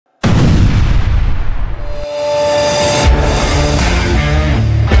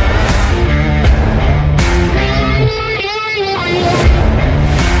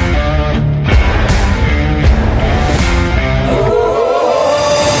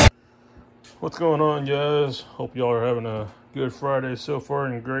What's going on, guys? Hope y'all are having a good Friday so far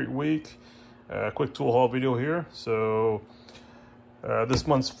and a great week. Quick tool haul video here. So this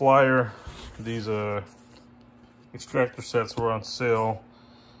month's flyer, these extractor sets were on sale.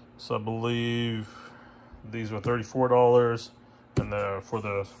 So I believe these were $34, and for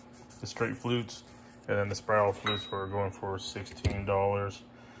the straight flutes, and then the spiral flutes were going for $16.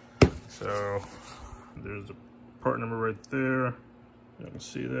 So there's the part number right there. You can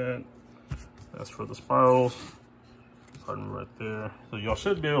see that. That's for the spirals. Part number right there. So y'all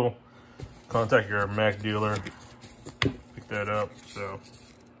should be able to contact your Mac dealer, pick that up. So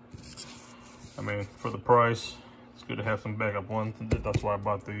I mean, for the price, it's good to have some backup ones. That's why I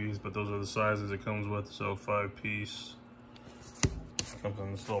bought these, but those are the sizes it comes with. So 5-piece. Comes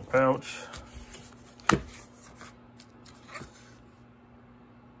in this little pouch. So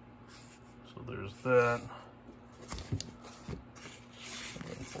there's that.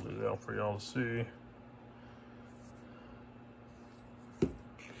 Pull these out for y'all to see.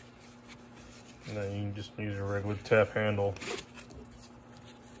 And then you can just use a regular tap handle.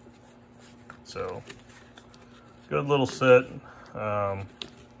 So, good little set. I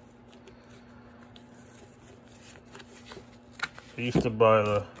used to buy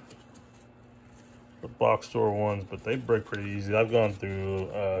the box store ones, but they break pretty easy. I've gone through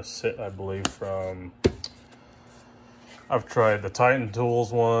a set, I believe, from... I've tried the Titan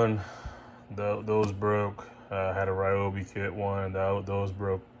Tools one, those broke. I had a Ryobi kit one, those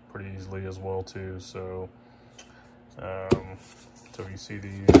broke pretty easily as well too. So, so you see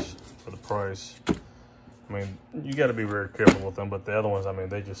these for the price. I mean, you got to be very careful with them, but the other ones, I mean,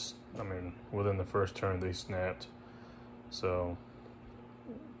 they just, I mean, within the first turn they snapped. So,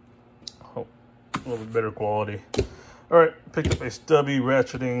 a little bit better quality. All right, picked up a stubby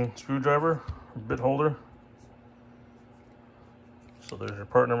ratcheting screwdriver, bit holder. So there's your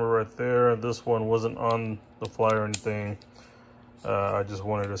part number right there. This one wasn't on the flyer or anything. I just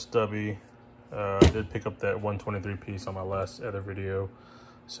wanted a stubby. I did pick up that 123 piece on my last other video.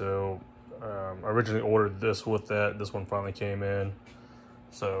 So I originally ordered this with that. This one finally came in.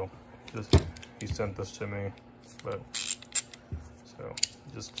 So he sent this to me. But so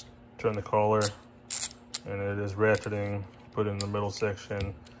just turn the collar, and it is ratcheting. Put it in the middle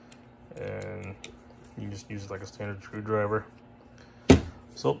section, and you can just use it like a standard screwdriver.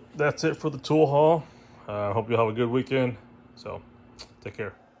 So that's it for the tool haul. Hope you have a good weekend. So take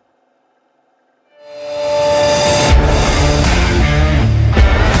care.